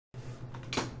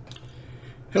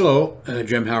Hello,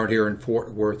 Jim Howard here in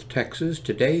Fort Worth, Texas.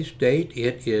 Today's date,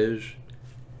 it is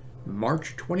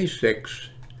March 26th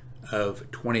of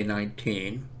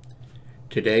 2019.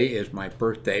 Today is my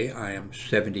birthday. I am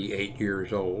 78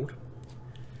 years old.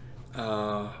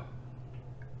 You're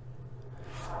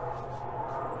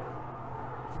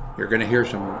going to hear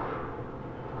some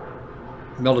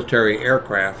military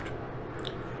aircraft.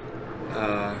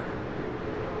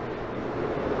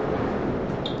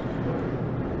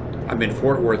 I'm in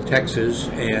Fort Worth, Texas,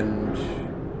 and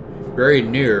very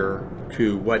near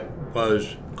to what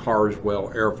was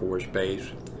Carswell Air Force Base,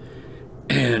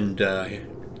 and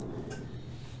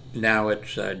now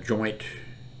it's a Joint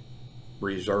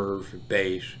Reserve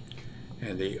Base,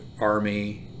 and the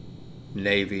Army,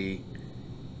 Navy,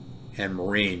 and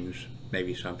Marines,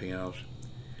 maybe something else,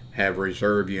 have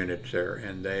reserve units there,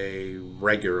 and they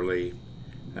regularly,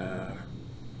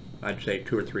 I'd say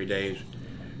 2 or 3 days,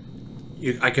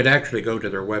 I could actually go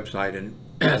to their website, and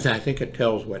I think it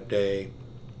tells what day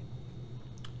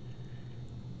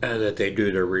that they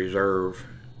do their reserve,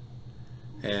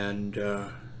 and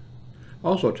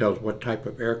also tells what type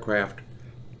of aircraft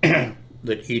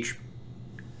that each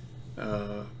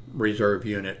reserve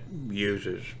unit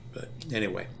uses. But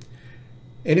anyway,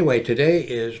 today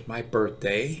is my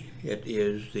birthday. It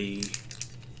is the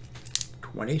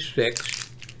 26th.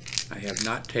 I have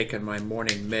not taken my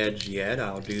morning meds yet.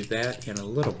 I'll do that in a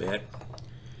little bit.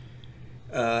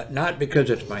 Not because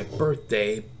it's my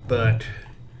birthday, but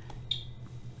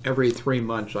every 3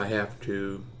 months I have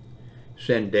to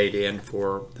send data in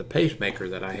for the pacemaker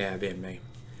that I have in me.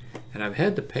 And I've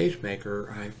had the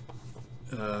pacemaker,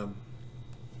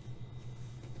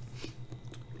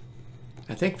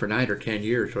 I think for 9 or 10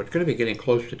 years, so it's going to be getting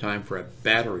close to time for a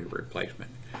battery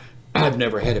replacement. I've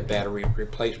never had a battery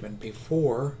replacement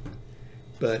before,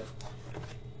 but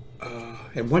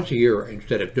and once a year,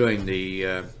 instead of doing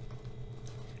the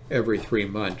every 3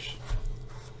 months,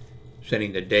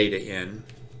 sending the data in,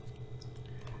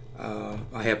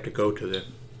 I have to go to the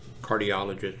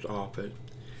cardiologist's office,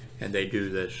 and they do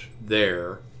this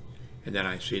there, and then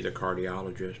I see the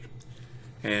cardiologist,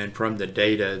 and from the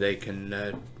data they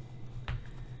can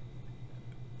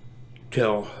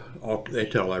tell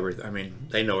everything. I mean,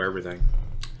 they know everything.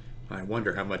 I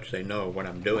wonder how much they know what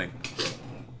I'm doing.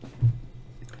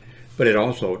 But it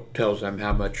also tells them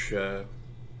how much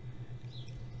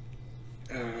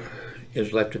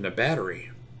is left in the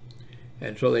battery.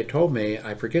 And so they told me,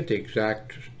 I forget the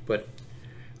exact, but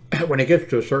when it gets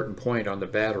to a certain point on the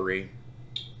battery,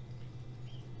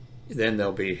 then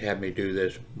they'll have me do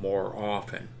this more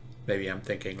often. Maybe I'm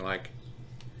thinking like,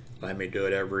 let me do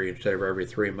it instead of every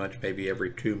 3 months, maybe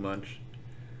every 2 months,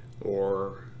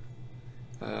 or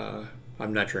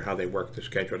I'm not sure how they work the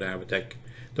schedule now, but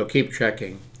they'll keep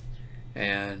checking,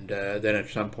 and then at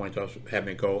some point they'll have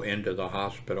me go into the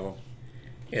hospital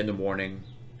in the morning.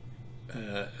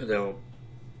 They'll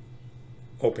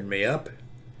open me up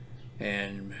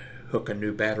and hook a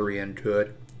new battery into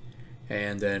it,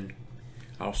 and then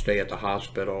I'll stay at the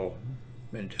hospital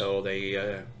until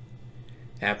the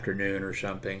afternoon or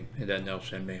something, and then they'll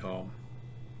send me home.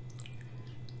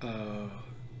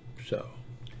 So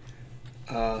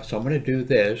I'm going to do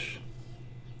this.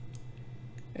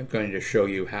 I'm going to show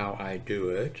you how I do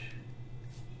it,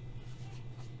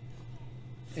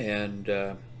 and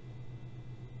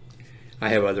I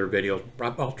have other videos.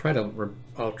 I'll try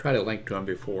to link to them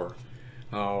before.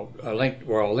 I'll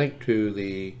link to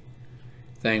the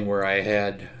thing where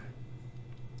I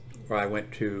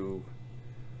went to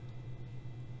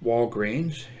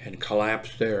Walgreens and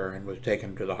collapsed there and was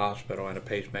taken to the hospital, and a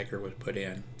pacemaker was put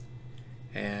in.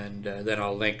 And then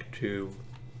I'll link to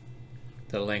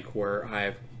the link where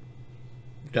I've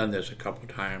done this a couple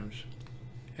times.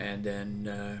 And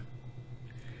then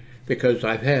because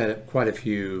I've had quite a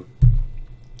few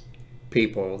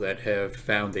people that have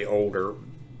found the older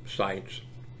sites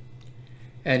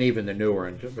and even the newer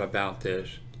ones about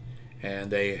this, and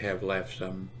they have left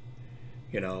some,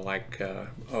 like,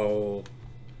 oh,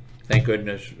 thank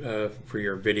goodness for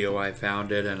your video, I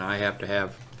found it, and I have to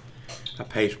have a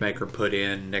pacemaker put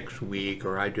in next week,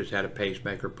 or I just had a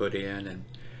pacemaker put in, and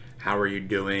how are you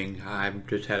doing? I've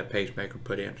just had a pacemaker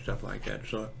put in, stuff like that.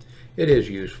 So it is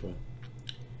useful.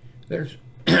 There's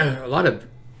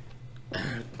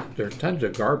there's tons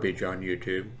of garbage on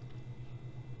YouTube.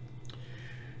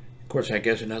 Of course, I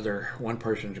guess one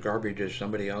person's garbage is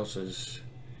somebody else's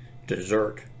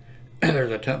dessert.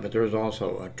 There's a ton, but there's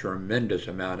also a tremendous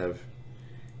amount of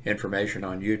information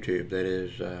on YouTube that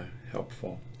is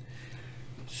helpful.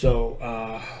 So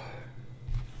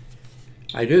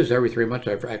I do this every 3 months.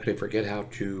 I actually forget how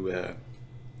to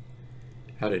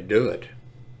do it.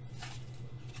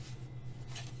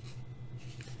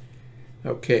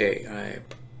 Okay, I'm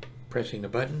pressing the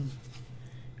button,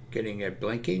 getting it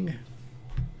blinking.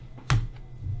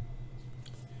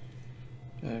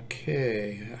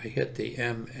 Okay, I hit the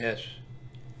MS.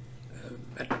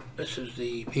 This is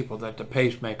the people that the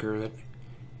pacemaker that,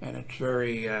 and it's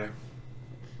very. I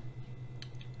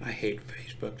hate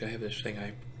Facebook. I have this thing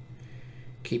I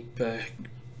keep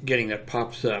getting that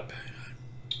pops up.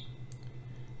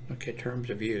 Okay, terms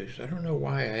of use. I don't know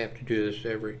why I have to do this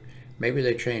every. Maybe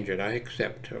they change it. I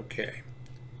accept. Okay.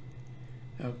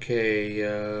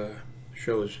 Okay.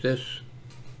 Shows this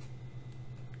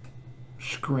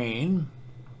screen.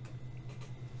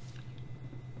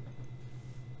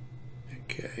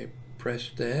 Okay, press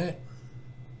that.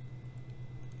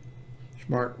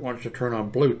 Smart wants to turn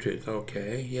on Bluetooth.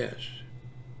 Okay, yes.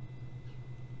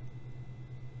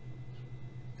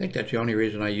 I think that's the only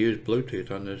reason I use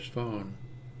Bluetooth on this phone.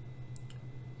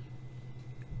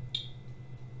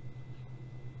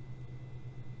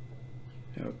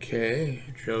 Okay,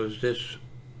 it shows this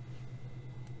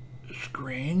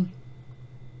screen.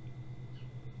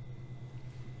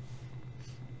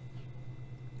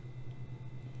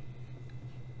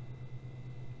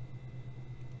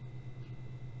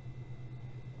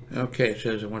 Okay, it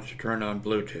says it wants to turn on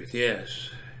Bluetooth. Yes.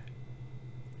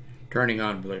 Turning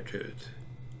on Bluetooth.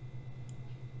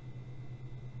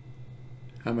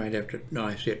 I might have to, no,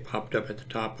 I see it popped up at the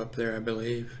top up there, I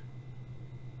believe.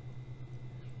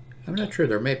 I'm not sure,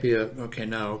 there may be a, okay,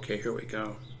 no, okay, here we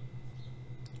go.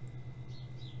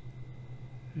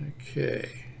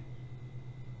 Okay.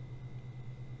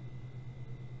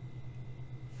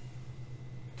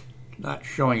 It's not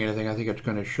showing anything. I think it's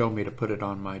going to show me to put it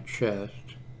on my chest.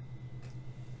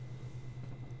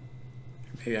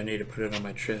 Maybe I need to put it on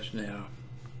my chest now.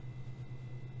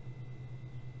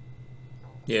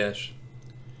 Yes.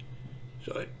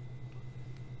 So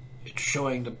it's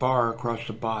showing the bar across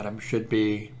the bottom should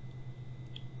be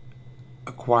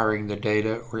acquiring the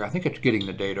data, or I think it's getting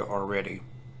the data already.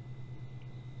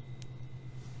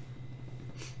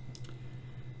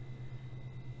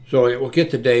 So it will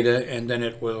get the data, and then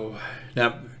it will,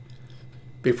 now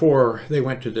before they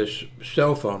went to this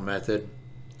cell phone method,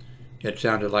 it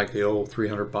sounded like the old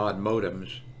 300 baud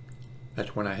modems.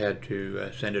 That's when I had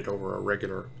to send it over a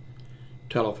regular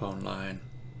telephone line.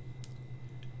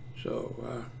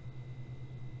 So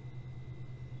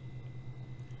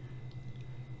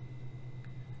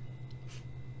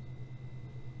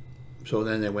so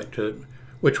then they went to,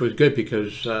 which was good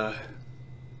because I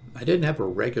didn't have a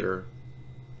regular.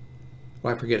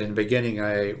 Well, I forget. In the beginning,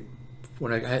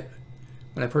 when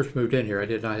I first moved in here, I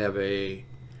did not have a.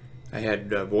 I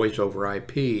had a voice over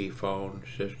IP phone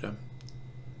system,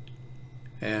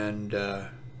 and the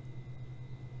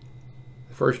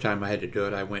first time I had to do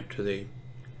it, I went to the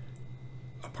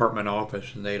apartment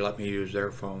office, and they let me use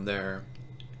their phone there.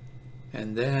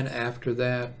 And then after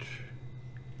that,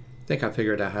 I think I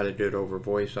figured out how to do it over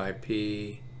voice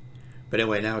IP. But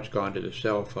anyway, now it's gone to the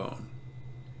cell phone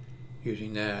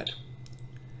using that.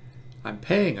 I'm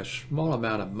paying a small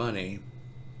amount of money,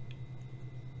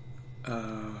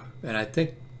 and I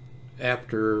think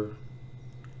after,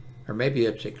 or maybe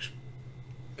it's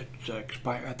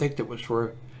expired. I think that was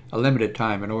for a limited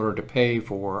time in order to pay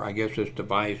for, I guess, this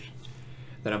device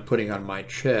that I'm putting on my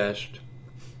chest.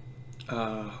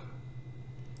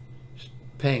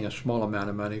 Paying a small amount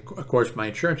of money. Of course, my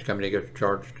insurance company gets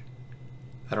charged,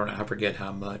 I don't know, I forget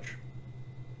how much,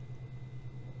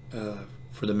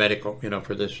 for the medical, you know,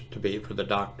 for this to be, for the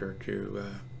doctor to,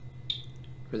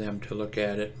 for them to look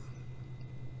at it.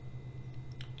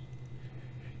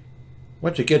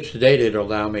 Once it gets the data, it'll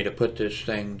allow me to put this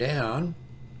thing down.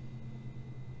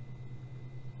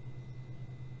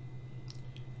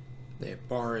 The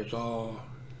bar is all,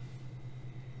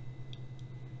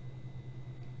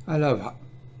 I love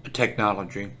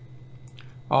technology.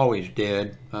 Always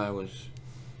did. When I was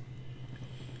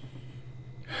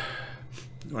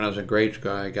in grade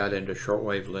school, I got into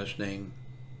shortwave listening,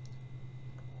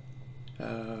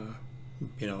 you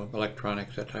know,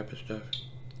 electronics, that type of stuff.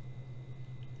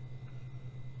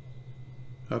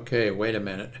 Okay, wait a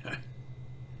minute.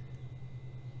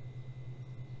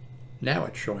 Now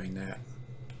it's showing that.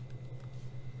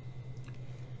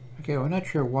 Okay, well, I'm not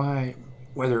sure why,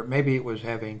 whether maybe it was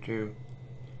having to,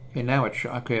 okay, now it's,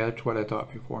 okay, that's what I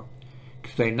thought before.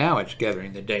 Because now it's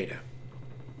gathering the data.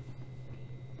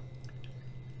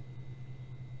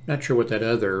 Not sure what that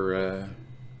other,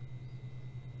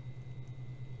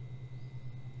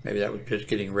 maybe that was just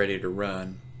getting ready to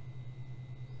run.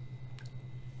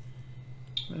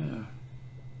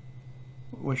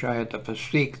 Wish I had the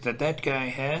physique that that guy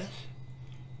has.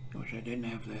 Wish I didn't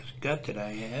have this gut that I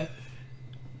have.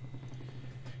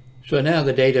 So now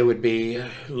the data would be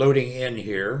loading in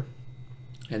here,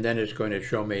 and then it's going to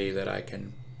show me that I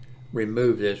can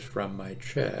remove this from my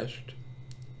chest,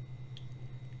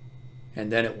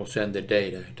 and then it will send the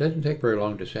data. It doesn't take very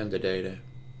long to send the data.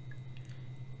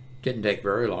 Didn't take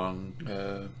very long.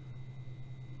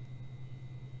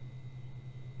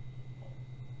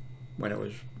 When it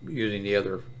was using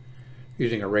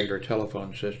using a regular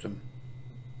telephone system.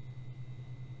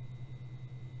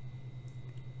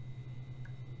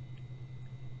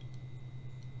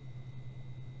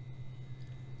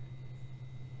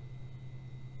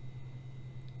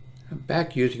 I'm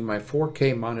back using my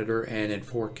 4K monitor and in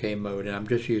 4K mode, and I'm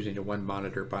just using the one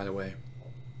monitor, by the way.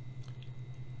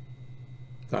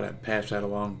 Thought I'd pass that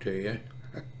along to you.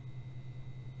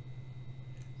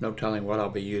 No telling what I'll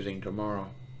be using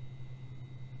tomorrow.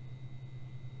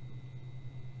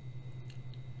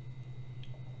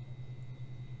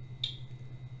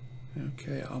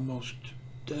 Okay, almost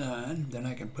done. Then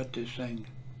I can put this thing,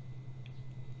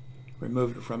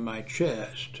 remove it from my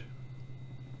chest.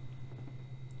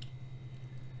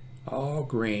 All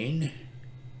green.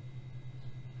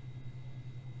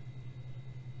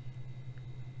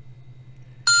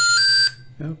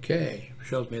 Okay,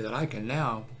 shows me that I can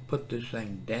now put this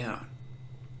thing down.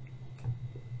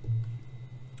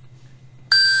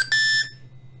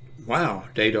 Wow,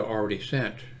 data already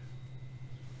sent.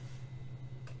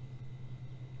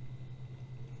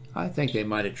 I think they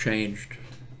might have changed.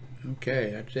 Okay,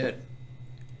 that's it.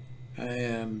 I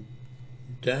am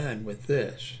done with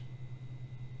this.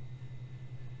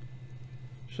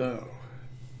 So,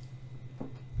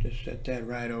 just set that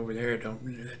right over there.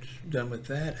 It's done with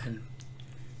that, and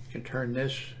you can turn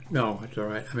this. No, it's all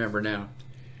right. I remember now.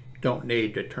 Don't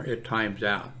need to turn it. Times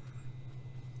out.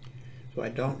 So I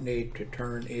don't need to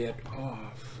turn it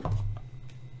off.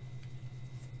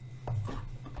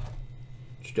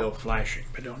 Still flashing,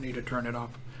 but don't need to turn it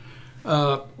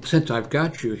off. Since I've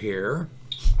got you here,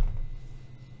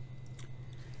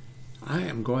 I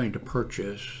am going to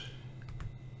purchase,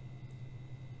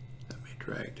 let me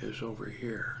drag this over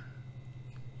here,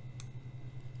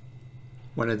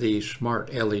 one of these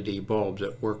smart LED bulbs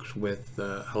that works with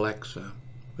Alexa.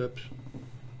 Oops.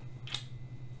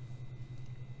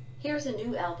 Here's a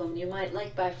new album you might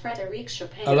like by Frédéric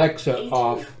Chopin. Alexa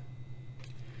off.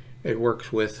 It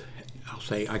works with,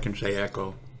 I can say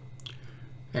Echo.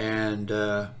 And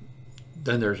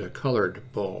then there's a colored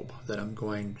bulb that I'm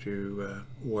going to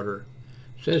order.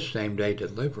 It says same day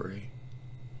delivery.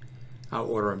 I'll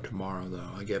order them tomorrow though.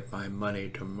 I get my money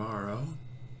tomorrow.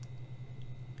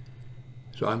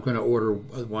 So I'm going to order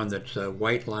one that's a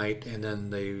white light, and then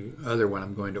the other one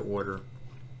I'm going to order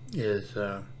is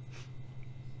a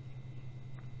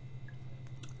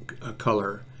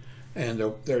color. And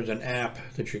there's an app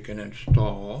that you can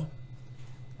install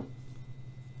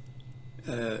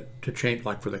to change,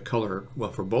 like for the color,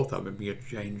 well, for both of them, you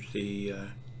change the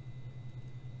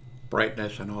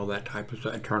brightness and all that type of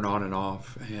stuff, and turn on and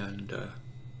off. And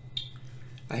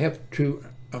I have two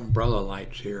umbrella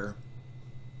lights here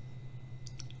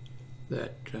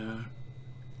that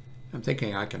I'm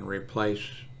thinking I can replace,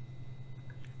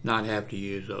 not have to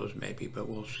use those maybe, but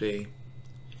we'll see.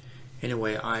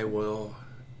 Anyway, I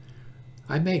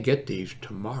may get these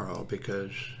tomorrow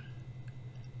because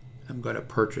I'm going to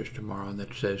purchase tomorrow, and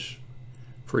that says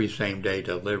free same day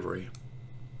delivery.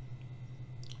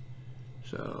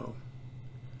 So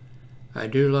I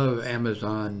do love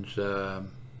Amazon's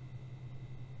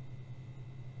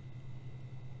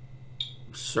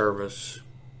service,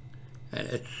 and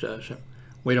it's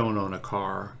we don't own a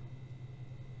car.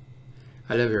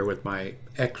 I live here with my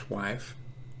ex-wife.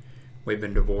 We've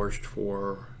been divorced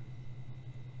for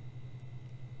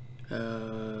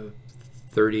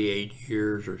 38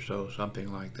 years or so,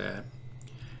 something like that,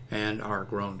 and our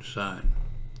grown son.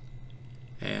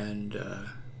 And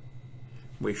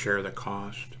we share the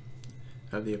cost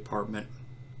of the apartment.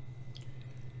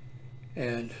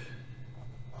 And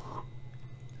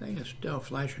the thing is still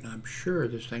flashing. I'm sure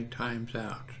this thing times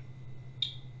out.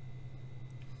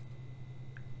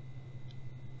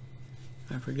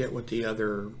 I forget what the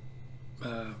other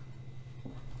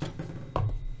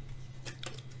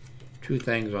two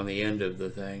things on the end of the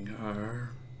thing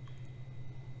are.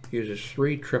 Uses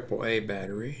 3 AAA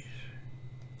batteries.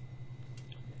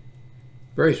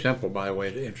 Very simple, by the way,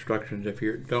 the instructions. If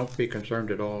you don't be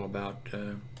concerned at all about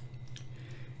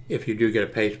if you do get a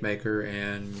pacemaker,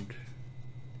 and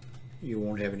you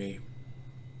won't have any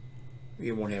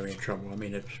trouble. I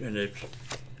mean,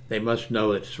 they must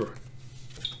know it's.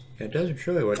 It doesn't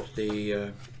show you what's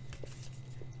the.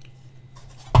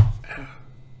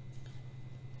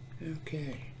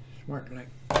 Okay, smart like.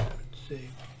 Let's see.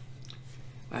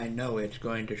 I know it's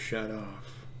going to shut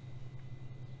off.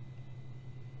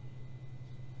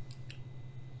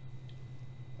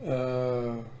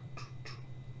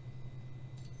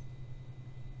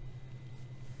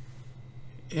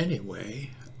 Anyway,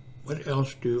 what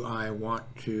else do I want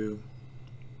to...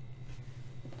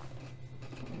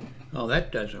 Oh,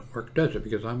 that doesn't work, does it?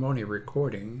 Because I'm only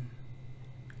recording.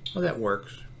 Oh, that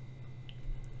works.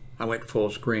 I went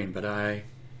full screen, but I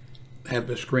have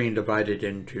the screen divided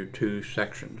into two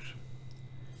sections.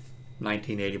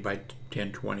 1980 by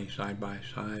 1020 side by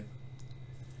side.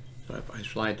 So if I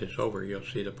slide this over, you'll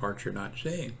see the parts you're not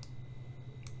seeing.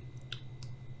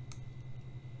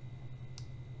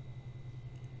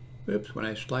 Oops, when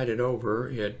I slide it over,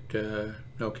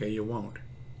 okay, you won't.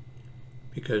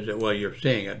 Because, well, you're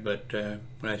seeing it, but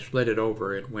when I slid it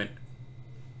over, it went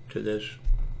to this.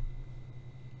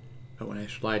 But when I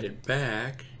slide it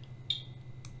back,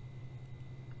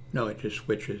 no, it just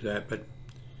switches that, but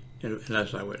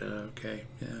unless I would, okay,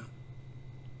 yeah.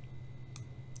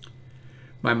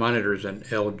 My monitor is an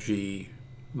LG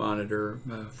monitor,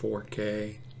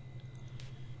 4K.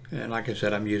 And like I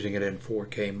said, I'm using it in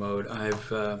 4K mode.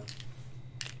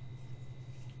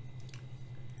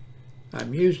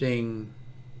 I'm using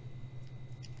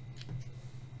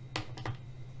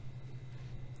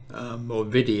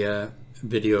ShowMeVideo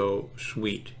Video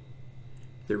Suite,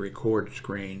 the record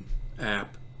screen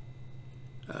app.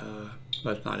 Well,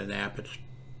 it's not an app, it's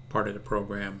part of the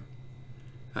program.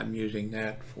 I'm using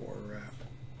that for...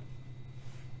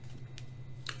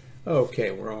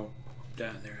 Okay, we're all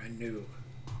down there. I knew.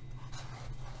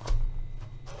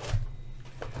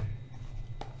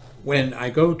 When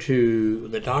I go to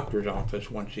the doctor's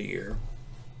office once a year,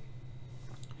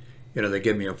 you know, they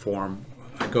give me a form.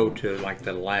 I go to like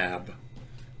the lab,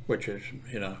 which is,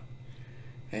 you know,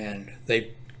 and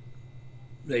they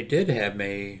did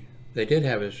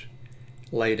have us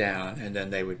lay down, and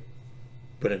then they would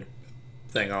put a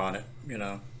thing on it, you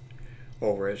know,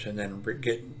 over us, and then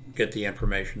get the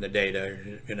information, the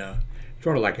data, you know,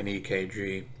 sort of like an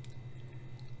EKG.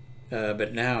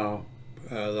 But now,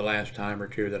 the last time or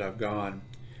two that I've gone,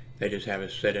 they just have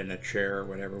us sit in a chair or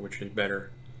whatever, which is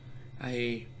better.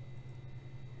 I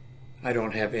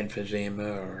don't have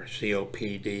emphysema or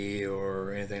COPD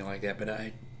or anything like that, but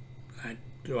I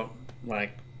don't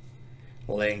like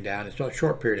laying down. It's a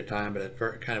short period of time, but it's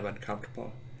very kind of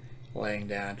uncomfortable laying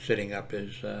down. Sitting up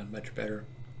is much better.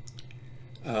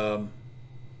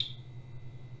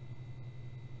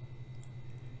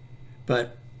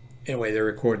 But anyway, they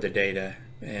record the data,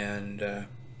 and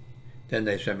then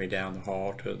they send me down the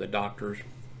hall to the doctor's,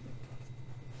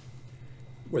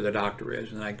 where the doctor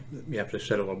is, and you have to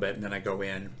sit a little bit, and then I go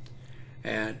in.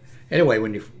 And anyway,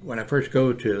 when I first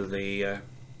go to they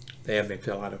have me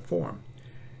fill out a form.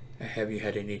 Have you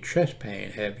had any chest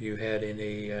pain? Have you had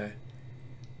any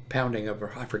pounding of,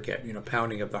 I forget, you know,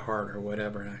 pounding of the heart or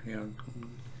whatever, and you know.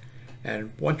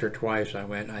 And once or twice I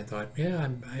went, and I thought, yeah,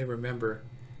 I remember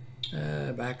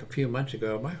back a few months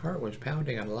ago, my heart was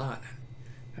pounding a lot.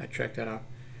 I checked that out.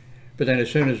 But then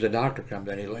as soon as the doctor comes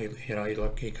in,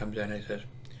 he comes in and he says,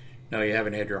 no, you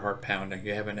haven't had your heart pounding.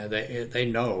 You haven't. They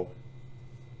know.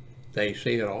 They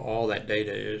see that all that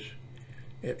data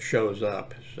it shows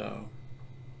up. So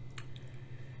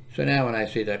now when I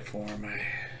see that form,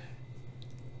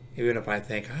 even if I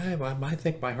think, I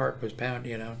think my heart was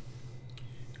pounding, you know,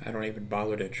 I don't even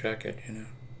bother to check it, you know.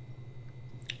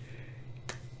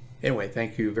 Anyway,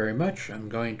 thank you very much. I'm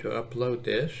going to upload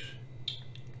this.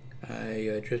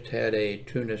 I just had a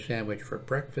tuna sandwich for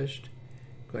breakfast.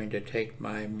 Going to take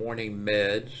my morning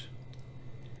meds.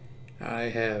 I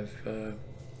have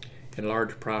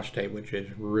enlarged prostate, which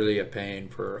is really a pain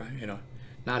for, you know,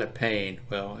 not a pain,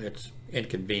 well, it's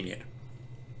inconvenient.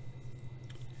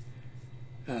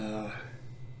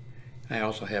 I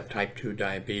also have type 2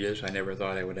 diabetes. I never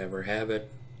thought I would ever have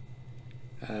it.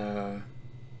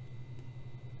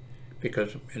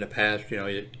 Because in the past, you know,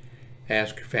 you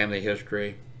ask family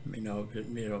history, you know,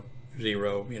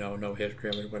 zero, you know, no history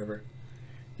of it, whatever.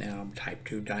 Now I'm type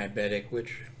 2 diabetic,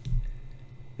 which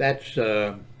that's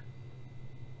not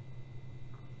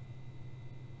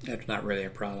really a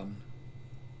problem.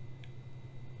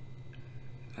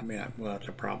 I mean, well, it's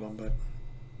a problem, but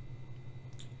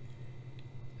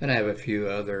then I have a few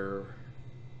other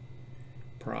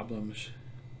problems,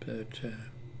 but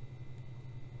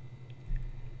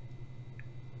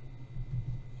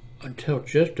until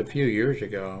just a few years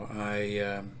ago,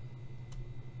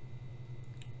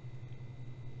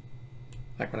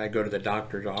 like when I go to the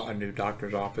a new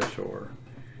doctor's office or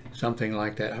something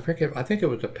like that, I think it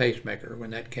was a pacemaker when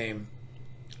that came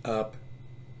up.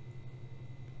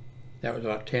 That was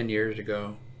about 10 years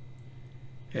ago.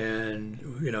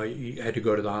 And, you know, you had to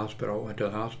go to the hospital, went to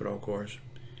the hospital, of course.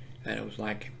 And it was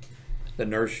like the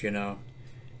nurse, you know,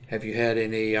 have you had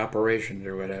any operations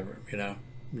or whatever, you know?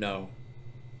 No.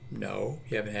 No,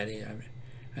 you haven't had any.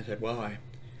 I said, well,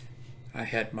 I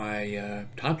had my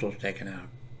tonsils taken out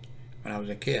when I was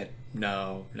a kid.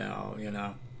 No, you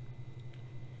know.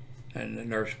 And the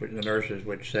nurses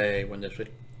would say when this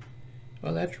would,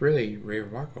 well, that's really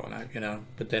remarkable, and you know.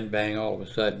 But then, bang! All of a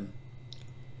sudden,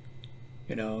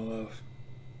 you know,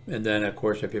 and then of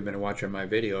course, if you've been watching my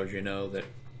videos, you know that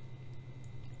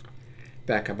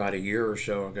back about a year or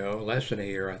so ago, less than a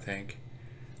year, I think,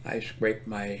 I scraped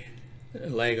my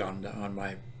leg on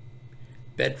my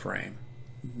bed frame,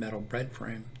 metal bed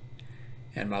frame,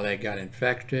 and my leg got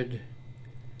infected.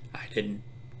 I didn't.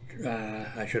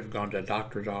 I should have gone to a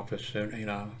doctor's office soon, you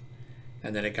know.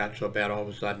 And then it got so bad, all of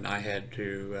a sudden I had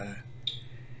to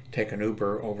take an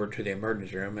Uber over to the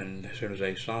emergency room, and as soon as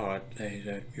they saw it, they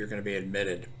said, you're going to be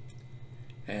admitted.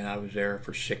 And I was there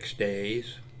for 6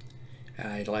 days.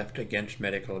 I left against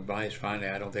medical advice. Finally,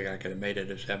 I don't think I could have made it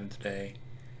the 7th day.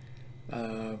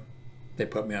 They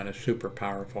put me on a super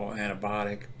powerful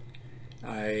antibiotic.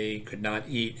 I could not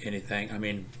eat anything. I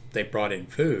mean, they brought in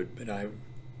food, but I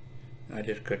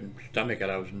just couldn't stomach it.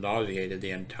 I was nauseated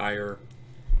the entire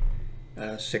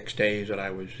 6 days that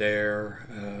I was there.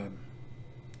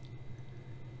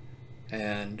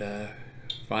 And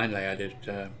finally, I just,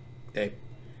 they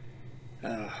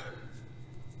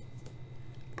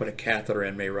put a catheter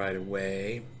in me right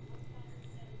away,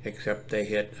 except they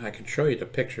hit, I can show you the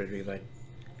pictures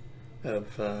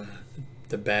of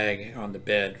the bag on the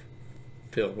bed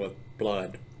filled with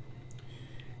blood,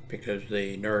 because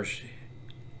the nurse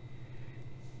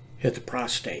hit the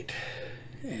prostate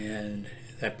and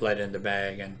that bled in the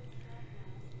bag. And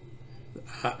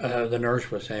the nurse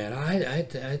was saying, I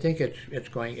think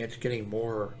it's getting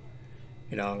more,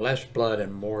 you know, less blood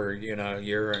and more, you know,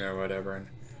 urine or whatever. And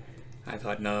I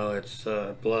thought, no, it's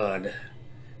blood.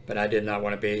 But I didn't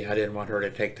want her to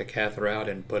take the catheter out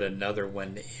and put another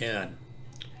one in.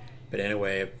 But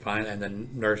anyway, finally, and the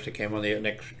nurse that came on the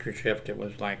next shift, it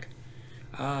was like,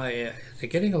 yeah, is it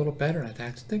getting a little better? And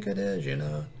I think it is, you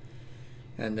know.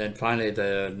 And then finally,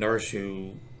 the nurse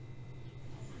who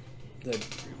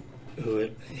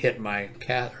hit my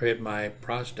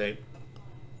prostate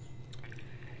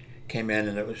came in,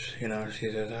 and it was, you know, she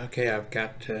says, okay, I've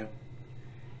got to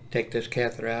take this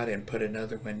catheter out and put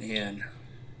another one in.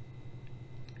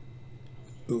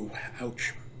 Ooh,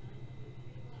 ouch.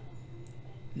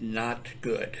 Not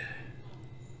good.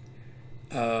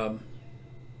 So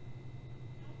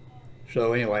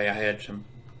anyway, I had some.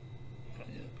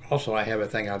 Also, I have a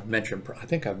thing I've mentioned. I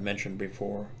think I've mentioned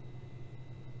before.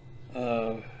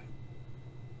 What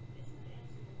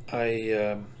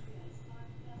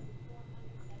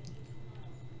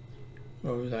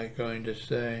was I going to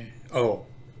say? Oh,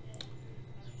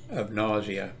 of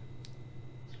nausea.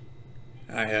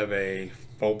 I have a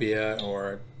phobia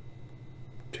or a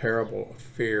terrible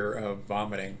fear of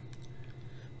vomiting,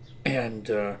 and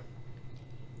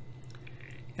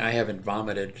I haven't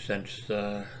vomited since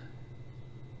the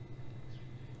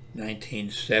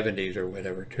 1970s or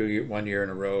whatever. 1 year in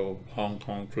a row, Hong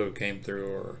Kong flu came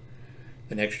through, or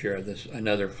the next year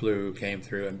another flu came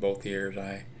through. In both years,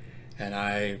 I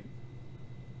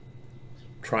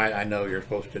tried. I know you're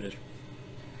supposed to just.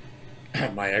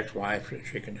 My ex-wife,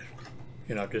 she can just,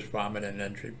 you know, just vomit, and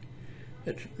then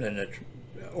it's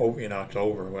over, you know, it's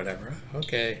over or whatever.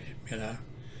 Okay, you know,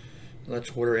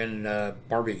 let's order in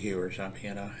barbecue or something,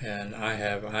 you know. And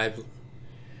I've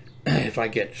if I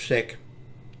get sick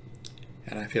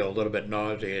and I feel a little bit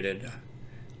nauseated,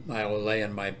 I will lay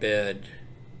in my bed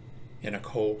in a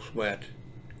cold sweat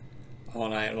all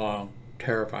night long,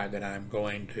 terrified that I'm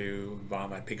going to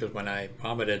vomit. Because when I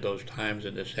vomited those times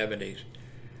in the 70s,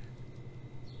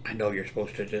 I know you're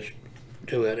supposed to just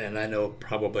do it, and I know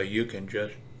probably you can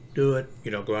just do it,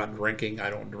 you know, go out drinking. I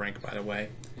don't drink, by the way.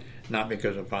 Not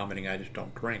because of vomiting, I just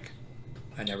don't drink.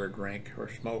 I never drank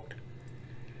or smoked.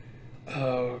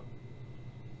 But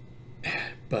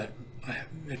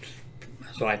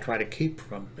so I try to keep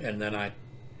from, and then I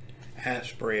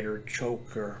aspirate or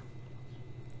choke, or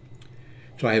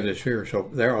so I have this fear. So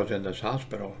there I was in this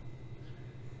hospital,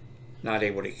 not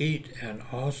able to eat, and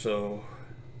also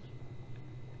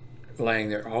laying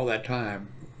there all that time,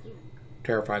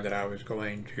 terrified that I was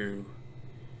going to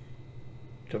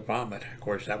vomit. Of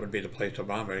course, that would be the place to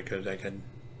vomit, because they can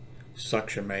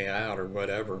suction me out or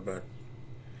whatever. But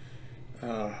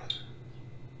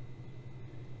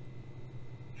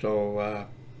so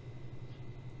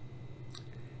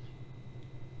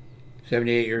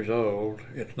 78 years old.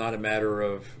 It's not a matter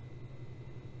of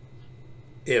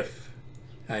if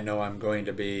I know I'm going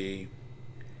to be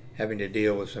having to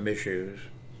deal with some issues.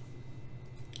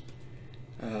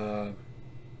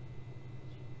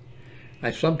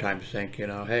 I sometimes think, you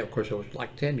know, hey, of course it was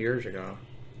like 10 years ago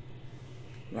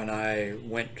when I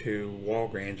went to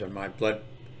Walgreens and my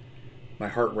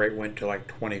heart rate went to like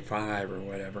 25 or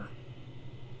whatever.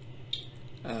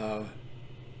 And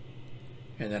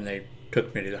then they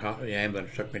took me to the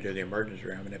ambulance took me to the emergency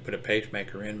room and they put a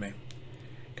pacemaker in me.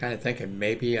 Kind of thinking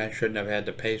maybe I shouldn't have had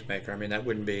the pacemaker. I mean, that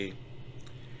wouldn't be,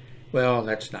 well,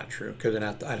 that's not true, because then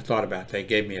I thought about it. They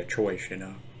gave me a choice, you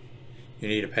know. You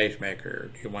need a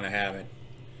pacemaker, do you want to have it?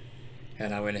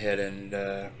 And I went ahead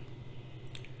and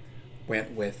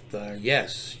went with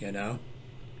yes, you know.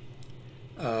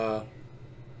 But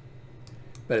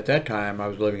at that time I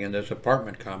was living in this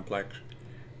apartment complex,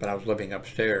 but I was living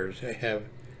upstairs. They have,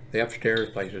 the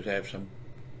upstairs places have some,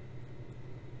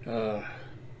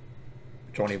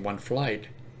 it's only one flight,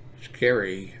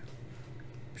 scary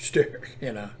stair,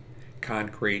 you know,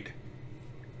 concrete.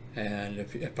 And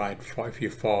if you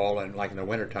fall, and like in the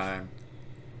wintertime,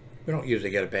 we don't usually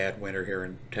get a bad winter here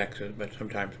in Texas, but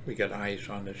sometimes we get ice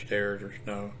on the stairs or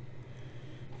snow.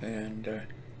 And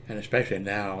especially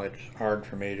now, it's hard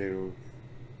for me to,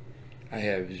 I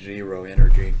have zero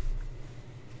energy.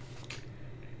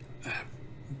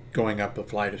 Going up a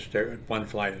flight of stairs, one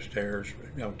flight of stairs,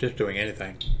 you know, just doing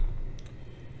anything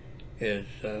is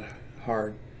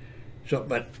hard. So,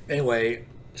 but anyway,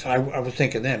 so I was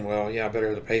thinking then, well, yeah, I better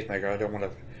have the pacemaker. I don't want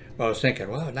to. Well, I was thinking,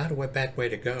 well, not a bad way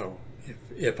to go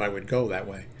if I would go that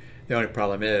way. The only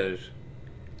problem is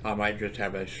I might just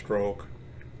have a stroke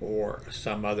or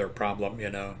some other problem, you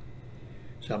know,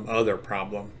 some other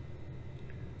problem.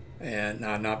 And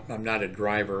I'm not a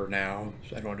driver now,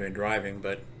 so I don't do any driving,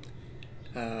 but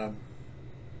you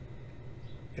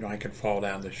know, I could fall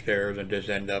down the stairs and just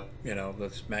end up, you know,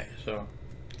 so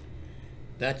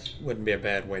that wouldn't be a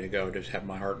bad way to go. Just have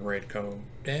my heart rate go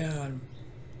down,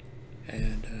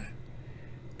 and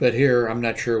but here I'm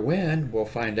not sure when. We'll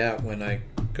find out when I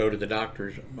go to the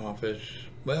doctor's office.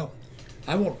 Well,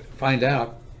 I won't find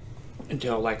out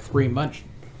until like 3 months.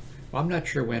 Well, I'm not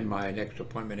sure when my next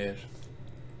appointment is.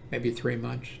 Maybe 3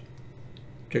 months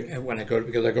when I go,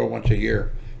 because I go once a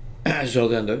year. So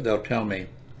then they'll tell me.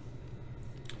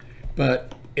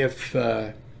 But if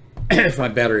if my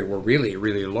battery were really,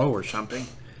 really low or something,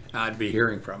 I'd be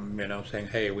hearing from them, you know, saying,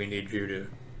 hey, we need you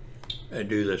to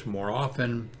do this more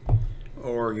often,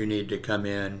 or you need to come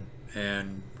in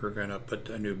and we're going to put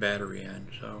a new battery in.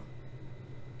 So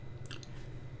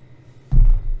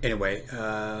anyway,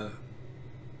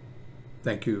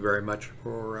 thank you very much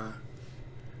for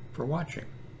watching.